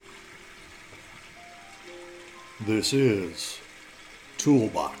This is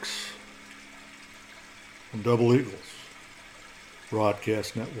Toolbox from Double Eagles,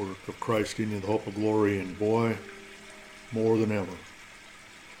 broadcast network of Christ in you, the hope of glory, and boy, more than ever,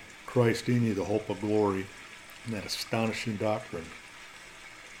 Christ in you, the hope of glory, and that astonishing doctrine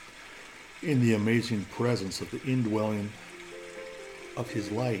in the amazing presence of the indwelling of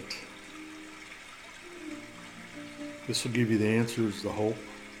His light. This will give you the answers, the hope,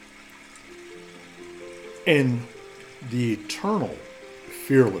 and the eternal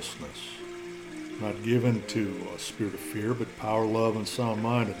fearlessness, not given to a spirit of fear, but power, love, and sound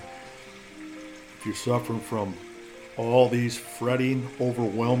mind. And if you're suffering from all these fretting,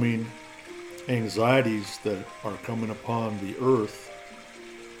 overwhelming anxieties that are coming upon the earth,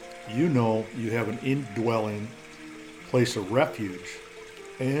 you know you have an indwelling place of refuge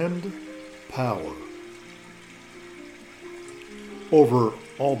and power over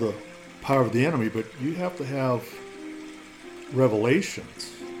all the power of the enemy, but you have to have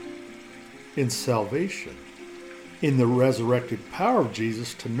revelations in salvation, in the resurrected power of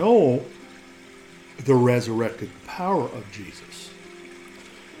Jesus, to know the resurrected power of Jesus.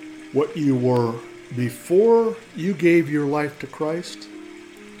 What you were before you gave your life to Christ,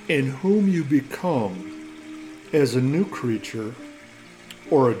 and whom you become as a new creature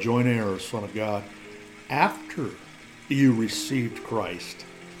or a joint heir or son of God after you received Christ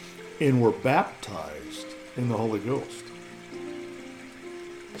and were baptized in the Holy Ghost.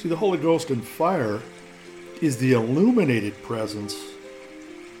 See, the Holy Ghost and fire is the illuminated presence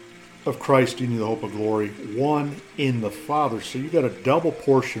of Christ in you, the hope of glory, one in the Father. So you got a double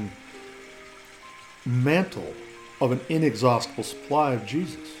portion mantle of an inexhaustible supply of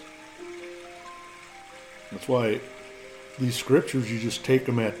Jesus. That's why these scriptures, you just take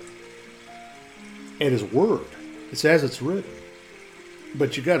them at His word. It's as it's written.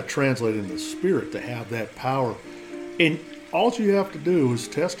 But you got to translate it in the Spirit to have that power. And all you have to do is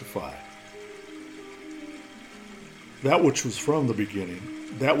testify. That which was from the beginning,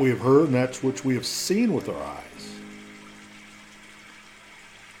 that we have heard, and that which we have seen with our eyes,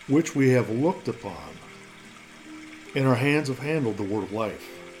 which we have looked upon, and our hands have handled the word of life.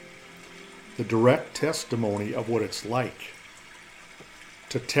 The direct testimony of what it's like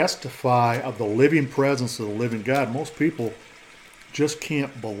to testify of the living presence of the living God. Most people just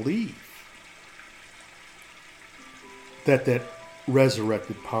can't believe that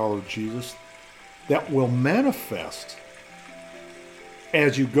resurrected power of Jesus that will manifest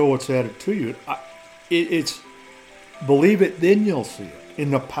as you go. It's added to you. It's believe it, then you'll see it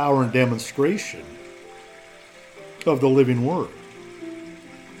in the power and demonstration of the living Word.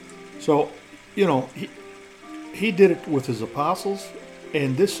 So, he did it with his apostles,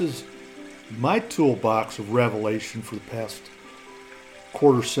 and this is my toolbox of revelation for the past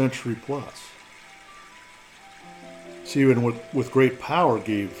quarter century plus. See, and with great power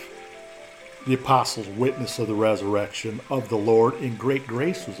gave the apostles witness of the resurrection of the Lord, and great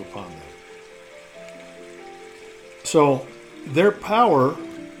grace was upon them. So their power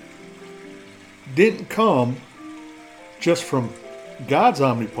didn't come just from God's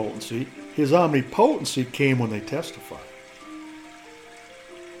omnipotency. His omnipotency came when they testified.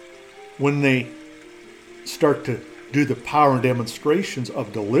 When they start to do the power and demonstrations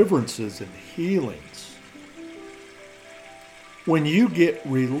of deliverances and healings. When you get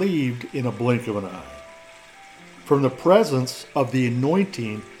relieved in a blink of an eye from the presence of the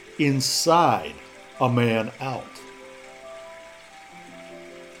anointing inside a man out.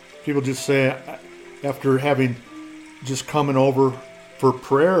 People just say, after having just coming over for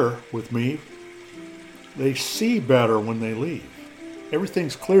prayer with me, they see better when they leave.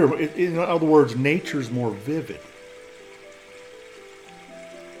 Everything's clear. In other words, nature's more vivid.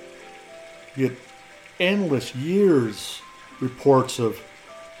 You get endless years reports of,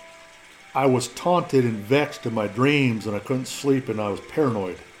 I was taunted and vexed in my dreams and I couldn't sleep and I was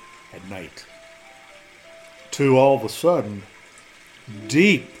paranoid at night. To all of a sudden,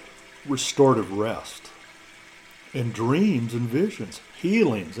 deep restorative rest and dreams and visions,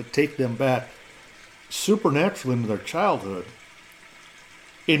 healings that take them back supernaturally into their childhood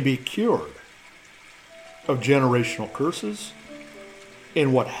and be cured of generational curses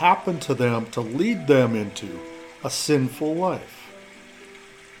and what happened to them to lead them into a sinful life.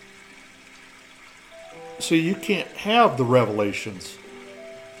 So you can't have the revelations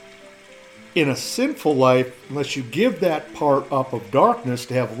in a sinful life unless you give that part up of darkness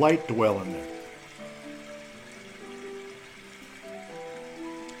to have light dwell in there.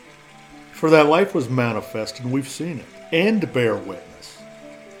 For that life was manifested, and we've seen it, and to bear witness,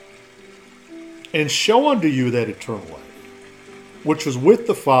 and show unto you that eternal life, which was with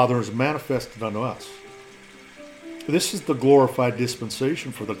the Father, is manifested unto us. This is the glorified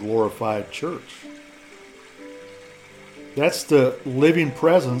dispensation for the glorified church. That's the living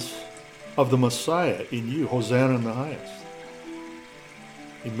presence of the Messiah in you. Hosanna in the highest.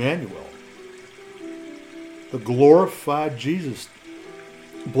 Emmanuel. The glorified Jesus.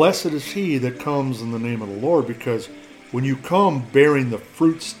 Blessed is he that comes in the name of the Lord, because when you come bearing the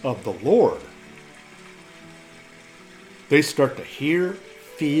fruits of the Lord, they start to hear,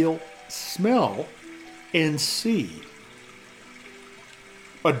 feel, smell, and see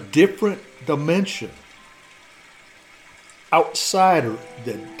a different dimension outside of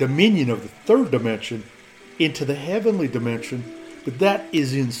the dominion of the third dimension into the heavenly dimension, but that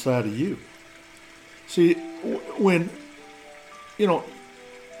is inside of you. See, when, you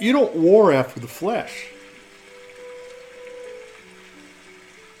don't war after the flesh,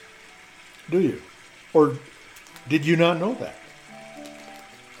 do you? Or did you not know that?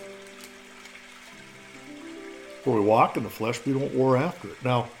 For we walk in the flesh, we don't war after it.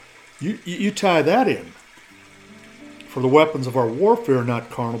 Now, you tie that in. For the weapons of our warfare are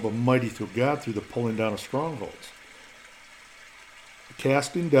not carnal, but mighty through God, through the pulling down of strongholds.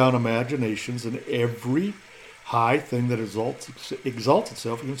 Casting down imaginations and every high thing that exalts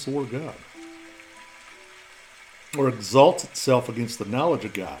itself against the word of God. Or exalts itself against the knowledge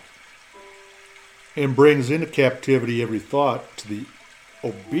of God. And brings into captivity every thought to the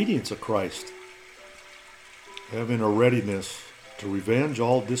obedience of Christ. Having a readiness to revenge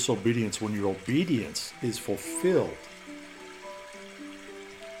all disobedience when your obedience is fulfilled.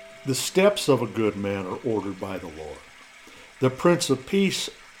 The steps of a good man are ordered by the Lord. The Prince of Peace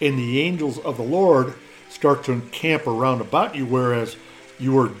and the angels of the Lord start to encamp around about you, whereas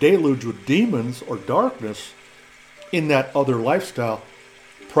you were deluged with demons or darkness in that other lifestyle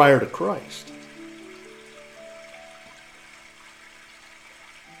prior to Christ.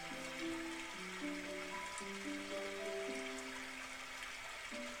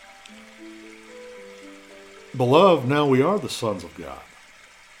 Beloved, now we are the sons of God.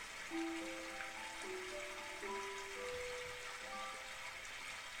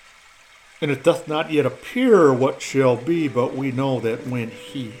 And it doth not yet appear what shall be, but we know that when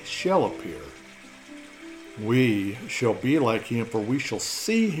he shall appear, we shall be like him, for we shall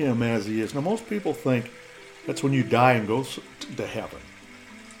see him as he is. Now, most people think that's when you die and go to heaven.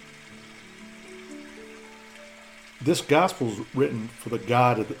 This gospel is written for the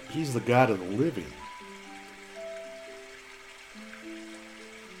God he's the God of the living.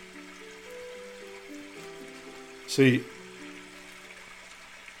 See,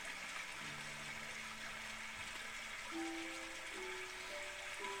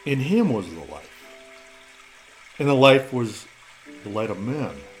 in him was the life, and the life was the light of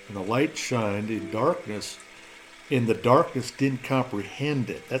men, and the light shined in darkness, and the darkness didn't comprehend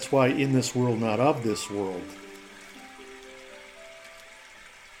it. That's why in this world, not of this world.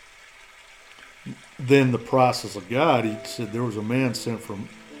 Then the process of God, he said there was a man sent from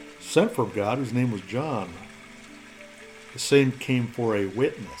God whose name was John. The same came for a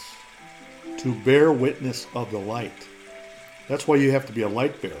witness, to bear witness of the light. That's why you have to be a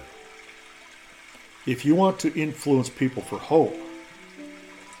light bearer. If you want to influence people for hope,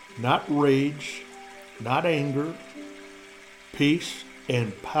 not rage, not anger, peace,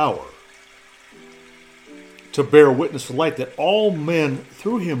 and power, to bear witness of light, that all men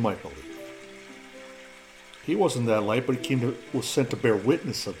through him might believe. He wasn't that light, but he was sent to bear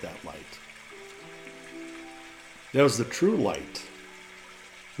witness of that light. That was the true light,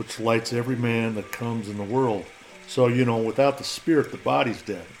 which lights every man that comes in the world. So, without the spirit, the body's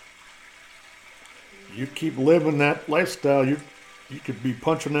dead. You keep living that lifestyle, you could be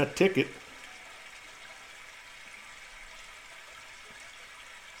punching that ticket.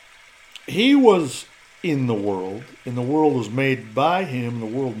 He was in the world, and the world was made by him, and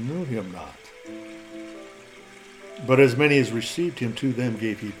the world knew him not. But as many as received him, to them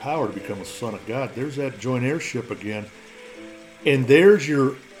gave he power to become a son of God. There's that joint heirship again. And there's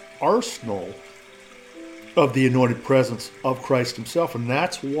your arsenal of the anointed presence of Christ himself. And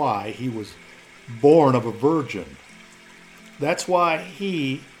that's why he was born of a virgin. That's why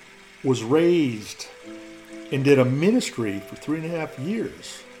he was raised and did a ministry for 3.5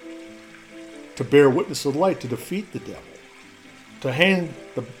 years to bear witness of the light, to defeat the devil, to hang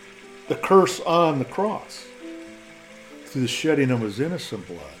the curse on the cross through the shedding of his innocent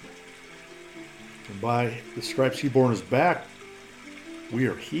blood. And by the stripes he bore on his back, we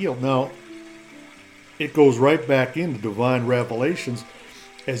are healed. Now, it goes right back into divine revelations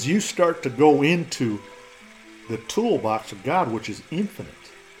as you start to go into the toolbox of God, which is infinite,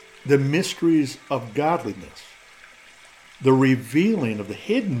 the mysteries of godliness, the revealing of the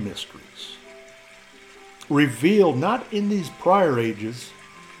hidden mysteries. revealed not in these prior ages,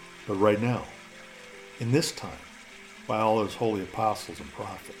 but right now, in this time, by all those holy apostles and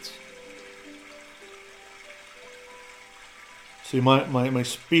prophets. See, my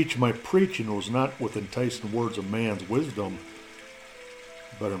speech, my preaching was not with enticing words of man's wisdom,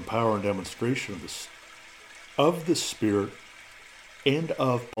 but in power and demonstration of the Spirit and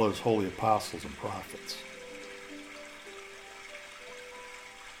of all his holy apostles and prophets.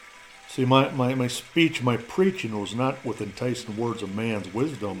 See, my speech, my preaching was not with enticing words of man's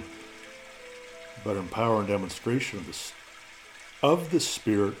wisdom, but in power and demonstration of the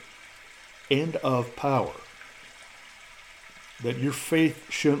Spirit and of power. That your faith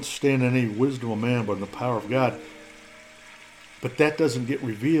shouldn't stand in any wisdom of man, but in the power of God. But that doesn't get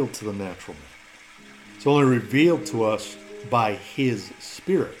revealed to the natural man. It's only revealed to us by his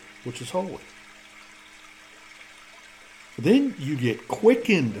Spirit, which is holy. Then you get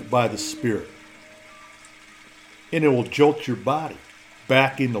quickened by the Spirit. And it will jolt your body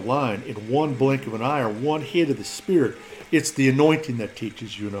back into line in one blink of an eye or one hit of the Spirit. It's the anointing that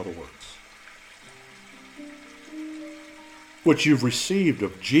teaches you, in other words. Which you've received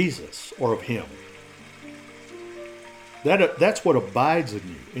of Jesus or of him. That's what abides in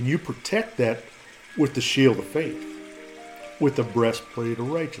you. And you protect that with the shield of faith. With the breastplate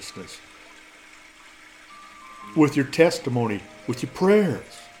of righteousness. With your testimony. With your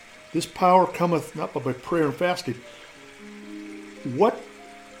prayers. This power cometh not by prayer and fasting. What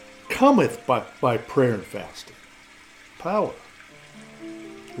cometh by prayer and fasting? Power.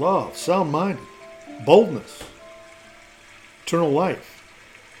 Love. Sound-minded. Boldness. Eternal life.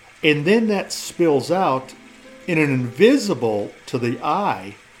 And then that spills out in an invisible to the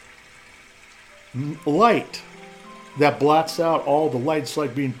eye light that blots out all the light. It's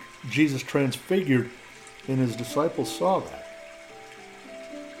like being Jesus transfigured, and his disciples saw that.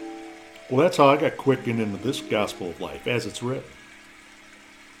 Well, that's how I got quickened into this gospel of life, as it's written.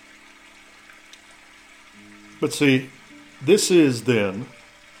 But see, this is then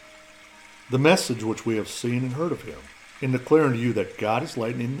the message which we have seen and heard of him, in declaring to you that God is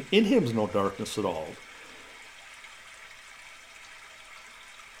light, and in him is no darkness at all.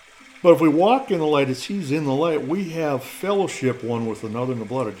 But if we walk in the light as he's in the light, we have fellowship one with another, and the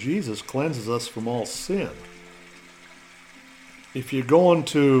blood of Jesus cleanses us from all sin. If you go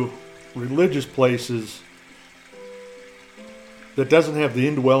into religious places that doesn't have the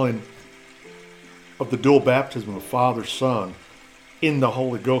indwelling of the dual baptism of the Father, Son, in the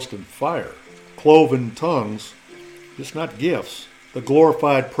Holy Ghost and fire, cloven tongues, just not gifts, the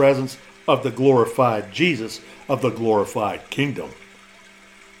glorified presence of the glorified Jesus of the glorified kingdom.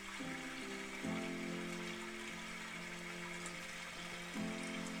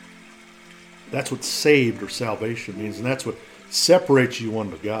 That's what saved or salvation means, and that's what separates you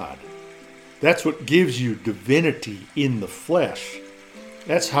unto God. That's what gives you divinity in the flesh.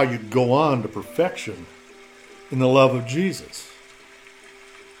 That's how you go on to perfection in the love of Jesus.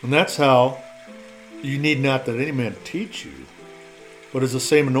 And that's how you need not that any man teach you, but as the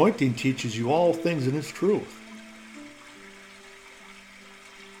same anointing teaches you all things in his truth.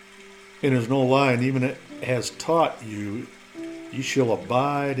 And there's no lie, and even it has taught you, ye shall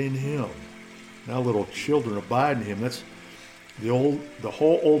abide in him. Now little children, abide in him. That's the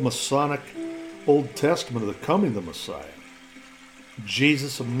whole old Masonic Old Testament of the coming of the Messiah.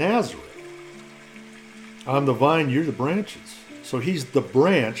 Jesus of Nazareth. I'm the vine, you're the branches. So he's the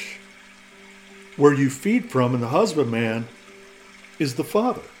branch where you feed from, and the husbandman is the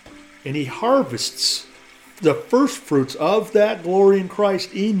Father. And he harvests the first fruits of that glory in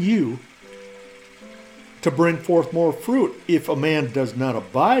Christ in you to bring forth more fruit. If a man does not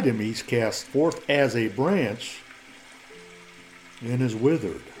abide in me, he's cast forth as a branch and is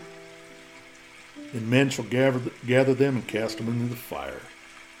withered. And men shall gather them and cast them into the fire.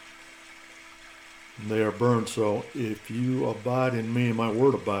 And they are burned. So if you abide in me and my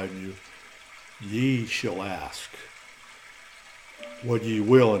word abide in you, ye shall ask what ye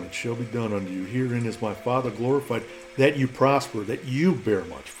will, and it shall be done unto you. Herein is my Father glorified, that you prosper, that you bear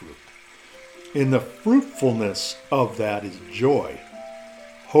much fruit. And the fruitfulness of that is joy,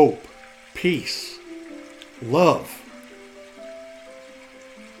 hope, peace, love.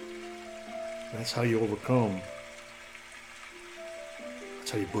 That's how you overcome.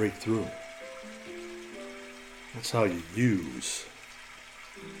 That's how you break through. That's how you use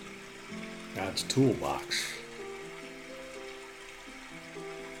God's toolbox.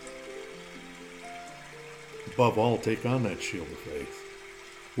 Above all, take on that shield of faith,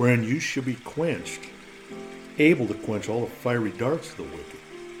 wherein you shall be quenched, able to quench all the fiery darts of the wicked.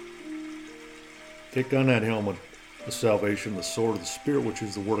 Take on that helmet the salvation, the sword of the Spirit, which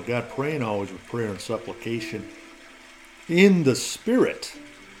is the Word of God, praying always with prayer and supplication in the Spirit.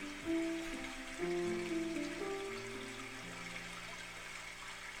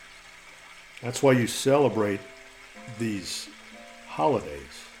 That's why you celebrate these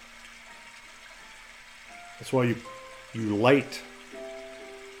holidays. That's why you light,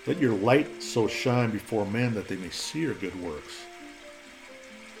 let your light so shine before men that they may see your good works.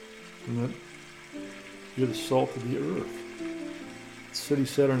 And that you're the salt of the earth. The city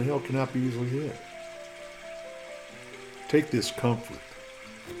set on a hill cannot be easily hid. Take this comfort.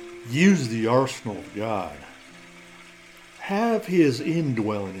 Use the arsenal of God. Have His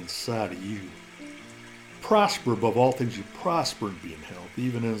indwelling inside of you. Prosper above all things. You prosper and be in health,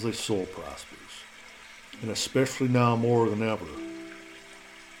 even as thy soul prospers. And especially now more than ever,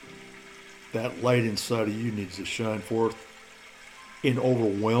 that light inside of you needs to shine forth in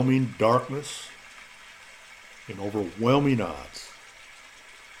overwhelming darkness, in overwhelming odds,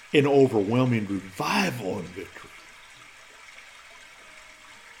 in overwhelming revival and victory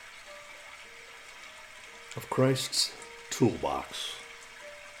of Christ's toolbox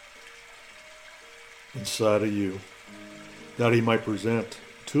inside of you, that He might present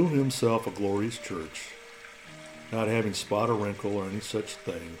to Himself a glorious church, not having spot or wrinkle or any such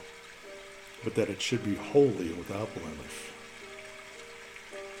thing, but that it should be holy and without blemish.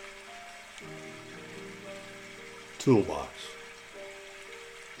 Toolbox.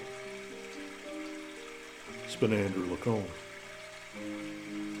 It's been Andrew LaCombe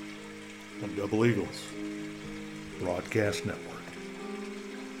on Double Eagles Broadcast Network.